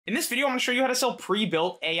In this video, I'm going to show you how to sell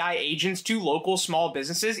pre-built AI agents to local small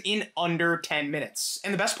businesses in under 10 minutes.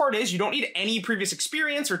 And the best part is you don't need any previous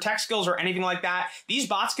experience or tech skills or anything like that. These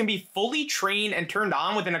bots can be fully trained and turned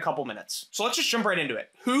on within a couple minutes. So let's just jump right into it.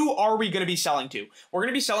 Who are we going to be selling to? We're going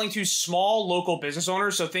to be selling to small local business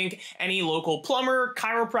owners. So think any local plumber,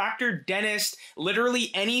 chiropractor, dentist, literally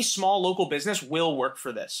any small local business will work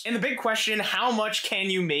for this. And the big question, how much can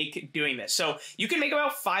you make doing this? So you can make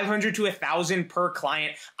about 500 to 1,000 per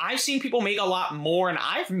client. I've seen people make a lot more, and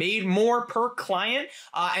I've made more per client.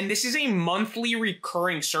 And this is a monthly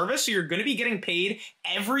recurring service. So you're going to be getting paid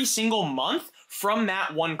every single month from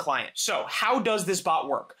that one client. So how does this bot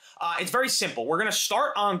work? It's very simple. We're going to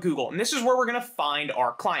start on Google, and this is where we're going to find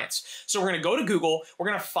our clients. So we're going to go to Google. We're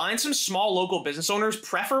going to find some small local business owners,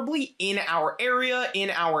 preferably in our area,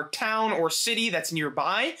 in our town or city that's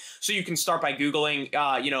nearby. So you can start by Googling,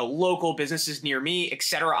 local businesses near me,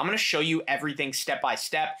 etc. I'm going to show you everything step by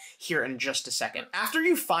step here in just a second. After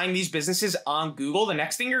you find these businesses on Google, the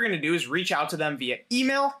next thing you're going to do is reach out to them via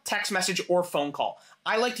email, text message, or phone call.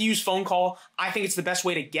 I like to use phone call. I think it's the best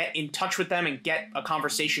way to get in touch with them and get a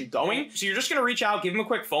conversation going. So you're just going to reach out, give them a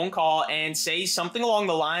quick phone call and say something along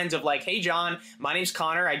the lines of like, hey, John, my name's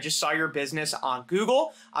Connor. I just saw your business on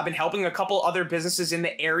Google. I've been helping a couple other businesses in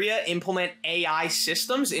the area implement AI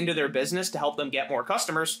systems into their business to help them get more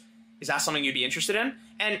customers. Is that something you'd be interested in?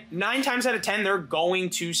 And 9 times out of 10, they're going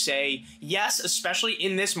to say yes, especially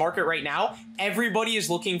in this market right now. Everybody is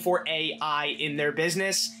looking for AI in their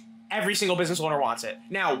business. Every single business owner wants it.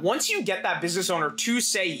 Now, once you get that business owner to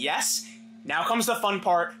say yes, now comes the fun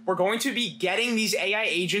part. We're going to be getting these AI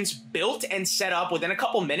agents built and set up within a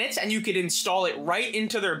couple minutes, and you could install it right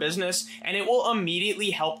into their business, and it will immediately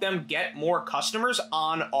help them get more customers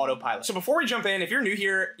on autopilot. So before we jump in, if you're new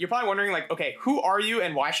here, you're probably wondering like, okay, who are you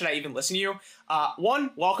and why should I even listen to you? One,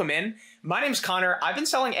 welcome in. My name's Connor. I've been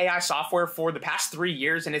selling AI software for the past 3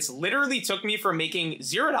 years, and it's literally took me from making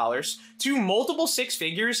 $0 to multiple 6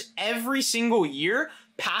 figures every single year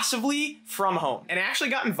passively from home. And I actually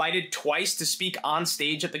got invited twice to speak on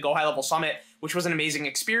stage at the GoHighlevel Summit, which was an amazing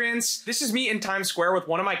experience. This is me in Times Square with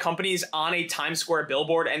one of my companies on a Times Square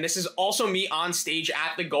billboard, and this is also me on stage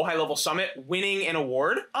at the GoHighlevel Summit winning an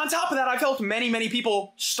award. On top of that, I've helped many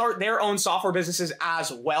people start their own software businesses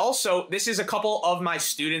as well. So this is a couple of my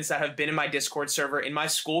students that have been in my Discord server in my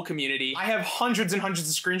school community. I have hundreds and hundreds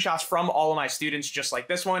of screenshots from all of my students just like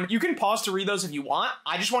this one. You can pause to read those if you want.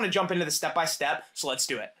 I just want to jump into the step-by-step, so let's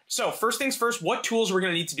do it. So first things first, what tools we're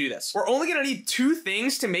going to need to do this? We're only going to need 2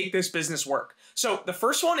 things to make this business work. So the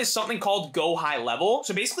first one is something called GoHighlevel.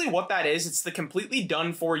 So basically what that is, it's the completely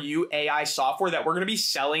done for you AI software that we're going to be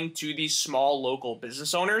selling to these small local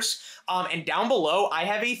business owners. And down below, I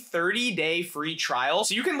have a 30-day free trial.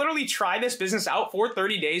 So you can literally try this business out for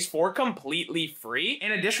 30 days for completely free.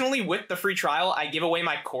 And additionally, with the free trial, I give away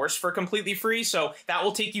my course for completely free. So that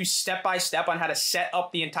will take you step by step on how to set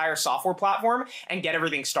up the entire software platform and get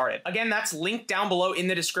everything started. Again, that's linked down below in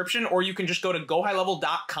the description, or you can just go to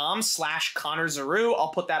gohighlevel.com/ConnorZaru. I'll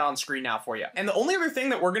put that on screen now for you. And the only other thing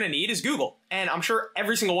that we're going to need is Google. And I'm sure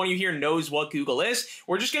every single one of you here knows what Google is.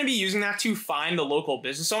 We're just going to be using that to find the local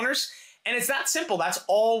business owners. And it's that simple. That's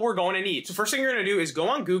all we're going to need. So first thing you're going to do is go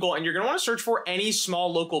on Google, and you're going to want to search for any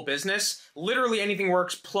small local business. Literally anything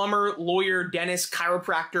works: plumber, lawyer, dentist,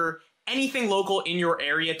 chiropractor, anything local in your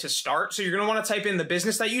area to start. So you're going to want to type in the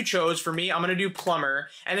business that you chose. For me, I'm going to do plumber,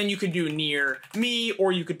 and then you could do near me,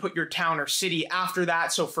 or you could put your town or city after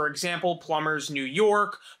that. So for example, plumbers New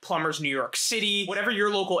York, plumbers New York City, whatever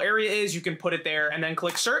your local area is, you can put it there and then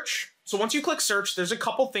click search. So once you click search, there's a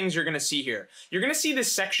couple things you're going to see here. You're going to see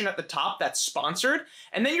this section at the top that's sponsored,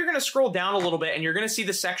 and then you're going to scroll down a little bit and you're going to see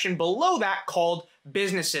the section below that called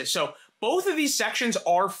businesses. So both of these sections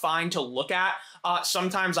are fine to look at.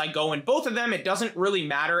 Sometimes I go in both of them. It doesn't really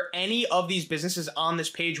matter. Any of these businesses on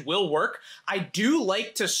this page will work. I do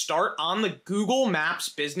like to start on the Google Maps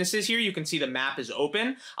businesses here. You can see the map is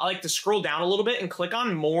open. I like to scroll down a little bit and click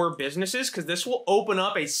on more businesses, because this will open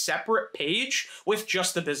up a separate page with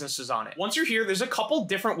just the businesses on it. Once you're here, there's a couple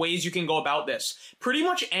different ways you can go about this. Pretty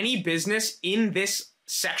much any business in this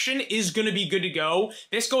section is going to be good to go.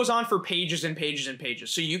 This goes on for pages and pages and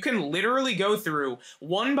pages. So you can literally go through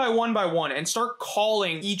one by one and start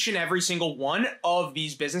calling each and every single one of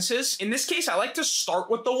these businesses. In this case, I like to start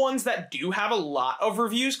with the ones that do have a lot of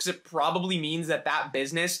reviews, because it probably means that that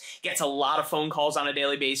business gets a lot of phone calls on a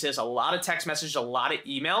daily basis, a lot of text messages, a lot of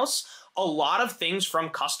emails, a lot of things from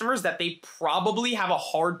customers that they probably have a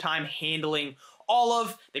hard time handling all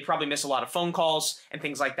of. They probably miss a lot of phone calls and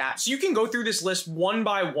things like that. So you can go through this list one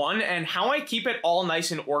by one, and how I keep it all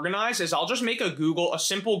nice and organized is I'll just make a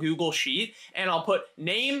simple Google sheet, and I'll put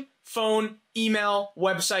name, phone, email,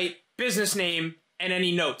 website, business name, and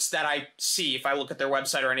any notes that I see if I look at their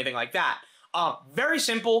website or anything like that. Very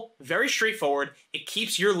simple, very straightforward. It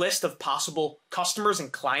keeps your list of possible customers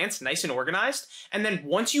and clients nice and organized. And then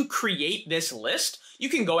once you create this list, you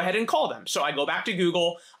can go ahead and call them. So I go back to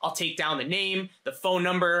Google, I'll take down the name, the phone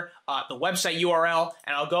number, the website URL,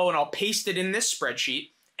 and I'll go and I'll paste it in this spreadsheet.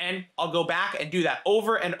 And I'll go back and do that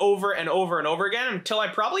over and over and over and over again until I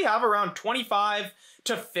probably have around 25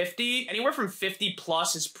 to 50. Anywhere from 50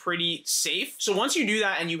 plus is pretty safe. So once you do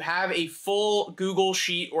that and you have a full Google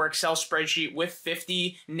sheet or Excel spreadsheet with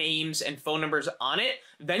 50 names and phone numbers on it,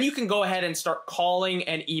 then you can go ahead and start calling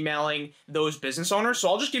and emailing those business owners. So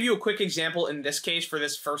I'll just give you a quick example in this case for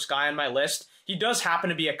this first guy on my list. He does happen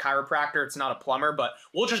to be a chiropractor. It's not a plumber, but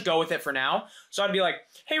we'll just go with it for now. So I'd be like,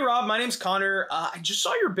 hey, Rob, my name's Connor. I just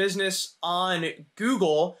saw your business on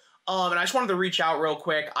Google. And I just wanted to reach out real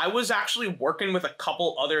quick. I was actually working with a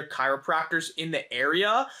couple other chiropractors in the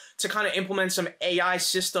area to kind of implement some AI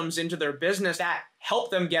systems into their business that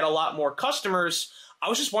help them get a lot more customers. I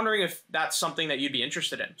was just wondering if that's something that you'd be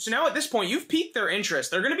interested in. So now at this point, you've piqued their interest.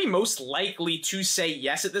 They're going to be most likely to say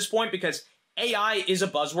yes at this point because AI is a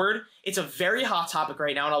buzzword. It's a very hot topic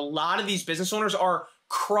right now. And a lot of these business owners are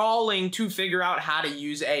crawling to figure out how to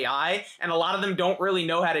use AI, and a lot of them don't really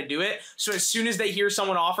know how to do it. So as soon as they hear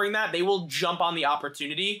someone offering that, they will jump on the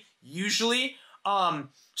opportunity, usually.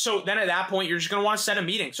 So then at that point, you're just going to want to set a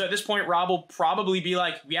meeting. So at this point, Rob will probably be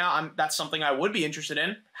like, yeah, that's something I would be interested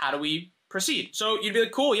in. How do we proceed? So you'd be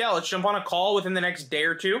like, cool, yeah, let's jump on a call within the next day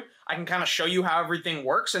or two. I can kind of show you how everything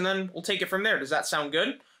works, and then we'll take it from there. Does that sound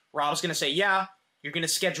good? Rob's going to say, yeah. You're going to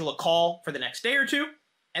schedule a call for the next day or two,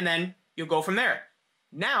 and then you'll go from there.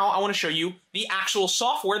 Now I want to show you the actual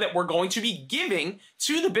software that we're going to be giving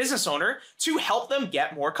to the business owner to help them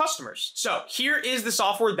get more customers. So here is the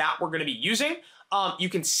software that we're going to be using. You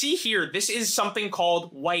can see here, this is something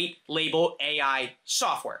called white label AI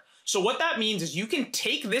software. So what that means is you can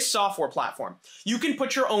take this software platform, you can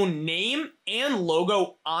put your own name and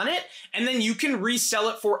logo on it, and then you can resell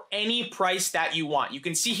it for any price that you want. You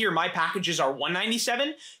can see here my packages are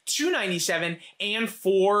 $197, $297, and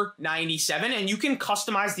 $497, and you can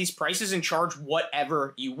customize these prices and charge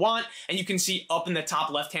whatever you want. And you can see up in the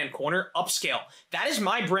top left-hand corner, upscale. That is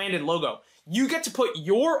my brand and logo. You get to put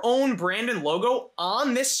your own brand and logo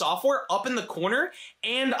on this software up in the corner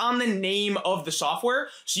and on the name of the software.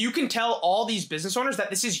 So you can tell all these business owners that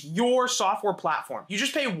this is your software platform. You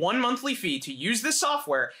just pay one monthly fee to use this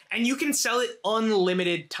software and you can sell it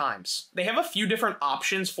unlimited times. They have a few different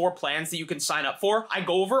options for plans that you can sign up for. I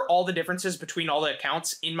go over all the differences between all the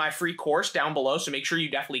accounts in my free course down below, so make sure you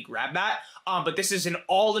definitely grab that. But this is an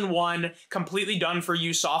all-in-one, completely done for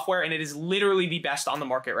you software, and it is literally the best on the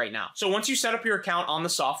market right now. So once you set up your account on the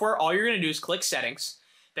software, all you're going to do is click settings.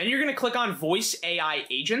 Then you're going to click on voice AI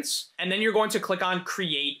agents, and then you're going to click on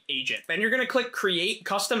create agent. Then you're going to click create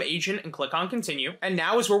custom agent and click on continue. And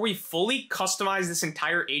now is where we fully customize this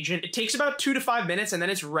entire agent. It takes about 2 to 5 minutes and then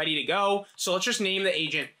it's ready to go. So let's just name the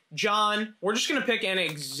agent John. We're just going to pick an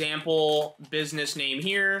example business name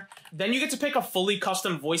here. Then you get to pick a fully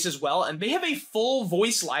custom voice as well. And they have a full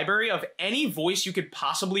voice library of any voice you could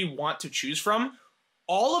possibly want to choose from.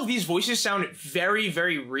 All of these voices sound very,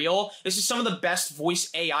 very real. This is some of the best voice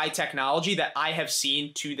AI technology that I have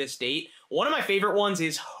seen to this date. One of my favorite ones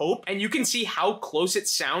is Hope, and you can see how close it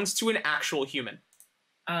sounds to an actual human.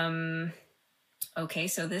 Okay,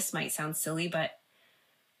 so this might sound silly, but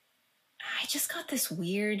I just got this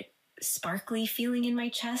weird sparkly feeling in my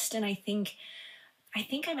chest, and I think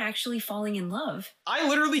I'm actually falling in love. I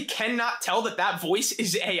literally cannot tell that that voice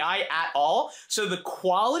is AI at all. So the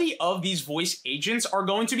quality of these voice agents are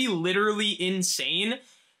going to be literally insane.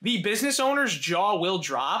 The business owner's jaw will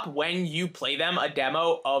drop when you play them a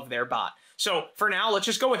demo of their bot. So for now, let's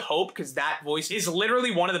just go with Hope because that voice is literally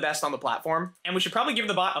one of the best on the platform. And we should probably give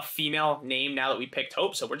the bot a female name now that we picked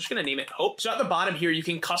Hope. So we're just going to name it Hope. So at the bottom here, you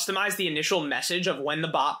can customize the initial message of when the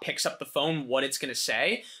bot picks up the phone, what it's going to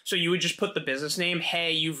say. So you would just put the business name.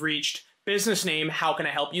 Hey, you've reached business name. How can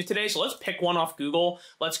I help you today? So let's pick one off Google.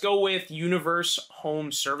 Let's go with Universe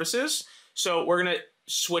Home Services. So we're going to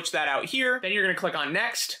switch that out here. Then you're going to click on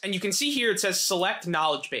next, and you can see here it says select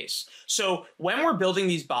knowledge base. So when we're building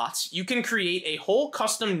these bots, you can create a whole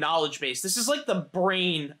custom knowledge base. This is like the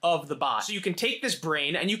brain of the bot. So you can take this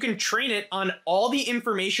brain and you can train it on all the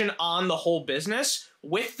information on the whole business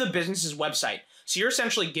with the business's website. So you're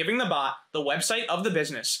essentially giving the bot the website of the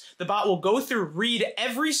business. The bot will go through, read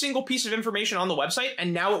every single piece of information on the website,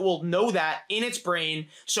 and now it will know that in its brain.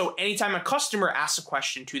 So anytime a customer asks a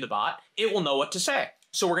question to the bot, it will know what to say.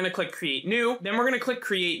 So we're going to click create new. Then we're going to click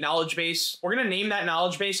create knowledge base. We're going to name that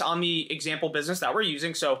knowledge base on the example business that we're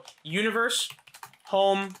using. So universe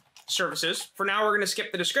home services. For now, we're going to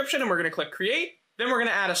skip the description and we're going to click create. Then we're going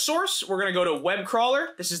to add a source. We're going to go to web crawler.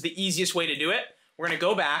 This is the easiest way to do it. We're going to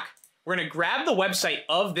go back. We're going to grab the website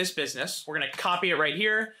of this business. We're going to copy it right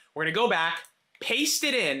here. We're going to go back, paste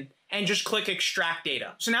it in, and just click extract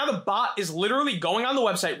data. So now the bot is literally going on the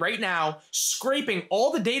website right now, scraping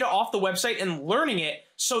all the data off the website and learning it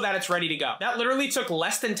so that it's ready to go. That literally took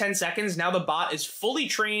less than 10 seconds. Now the bot is fully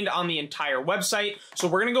trained on the entire website. So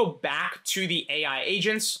we're gonna go back to the AI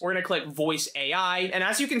agents. We're gonna click voice AI. And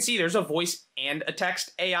as you can see, there's a voice and a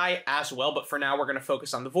text AI as well. But for now, we're gonna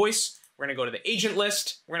focus on the voice. We're going to go to the agent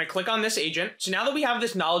list. We're going to click on this agent. So now that we have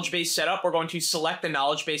this knowledge base set up, we're going to select the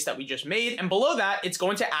knowledge base that we just made. And below that, it's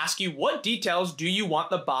going to ask you what details do you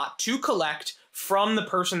want the bot to collect from the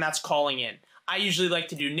person that's calling in. I usually like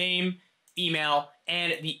to do name, email,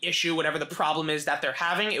 and the issue, whatever the problem is that they're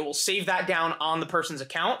having. It will save that down on the person's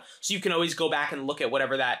account. So you can always go back and look at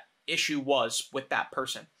whatever that issue was with that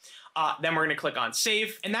person. Then we're going to click on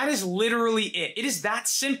save, and that is literally it. It is that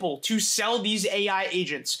simple to sell these AI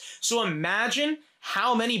agents. So imagine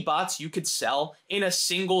how many bots you could sell in a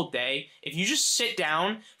single day. If you just sit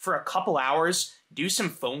down for a couple hours, do some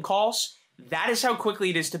phone calls, that is how quickly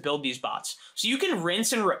it is to build these bots. So you can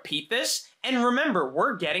rinse and repeat this. And remember,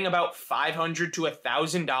 we're getting about $500 to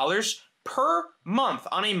 $1,000 per month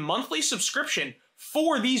on a monthly subscription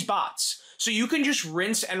for these bots. So you can just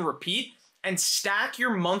rinse and repeat and stack your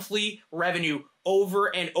monthly revenue over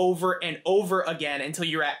and over and over again until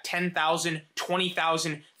you're at 10,000,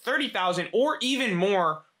 20,000, 30,000, or even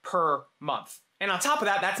more per month. And on top of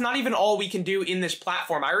that, that's not even all we can do in this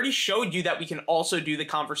platform. I already showed you that we can also do the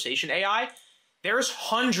conversation AI. There's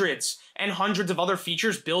hundreds and hundreds of other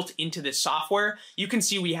features built into this software. You can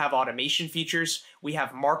see we have automation features, we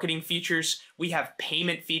have marketing features, we have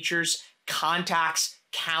payment features, contacts,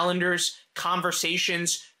 calendars,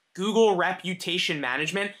 conversations, Google reputation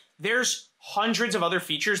management. There's hundreds of other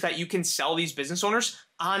features that you can sell these business owners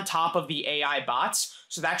on top of the AI bots.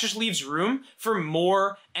 So that just leaves room for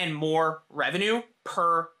more and more revenue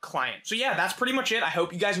per client. So yeah, that's pretty much it. I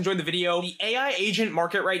hope you guys enjoyed the video. The AI agent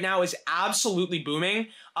market right now is absolutely booming.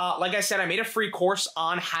 Like I said, I made a free course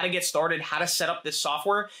on how to get started, how to set up this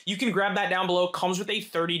software. You can grab that down below. Comes with a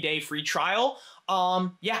 30-day free trial.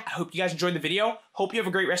 Yeah, I hope you guys enjoyed the video. Hope you have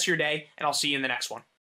a great rest of your day, and I'll see you in the next one.